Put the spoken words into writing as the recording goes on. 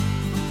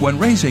When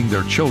raising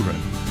their children,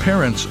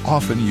 parents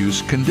often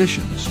use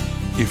conditions.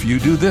 If you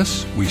do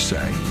this, we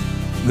say,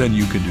 then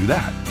you can do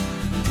that.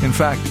 In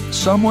fact,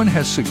 someone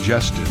has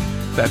suggested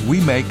that we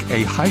make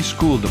a high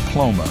school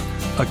diploma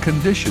a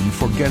condition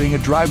for getting a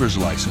driver's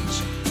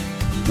license,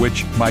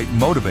 which might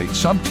motivate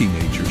some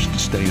teenagers to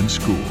stay in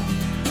school.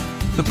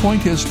 The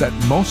point is that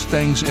most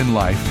things in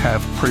life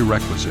have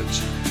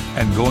prerequisites,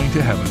 and going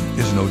to heaven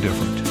is no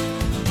different.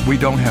 We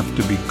don't have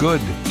to be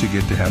good to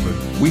get to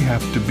heaven. We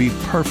have to be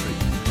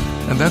perfect.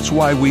 And that's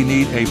why we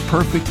need a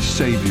perfect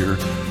Savior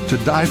to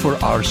die for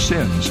our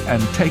sins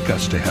and take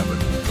us to heaven.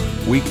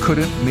 We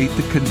couldn't meet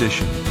the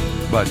condition,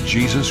 but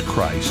Jesus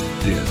Christ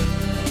did.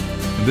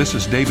 This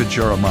is David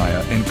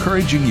Jeremiah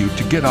encouraging you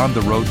to get on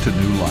the road to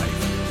new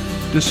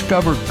life.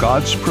 Discover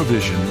God's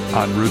provision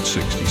on Route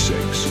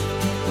 66.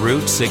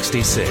 Route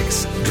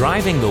 66,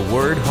 driving the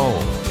word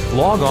home.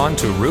 Log on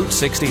to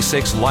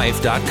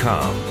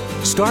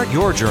Route66Life.com. Start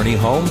your journey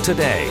home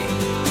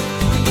today.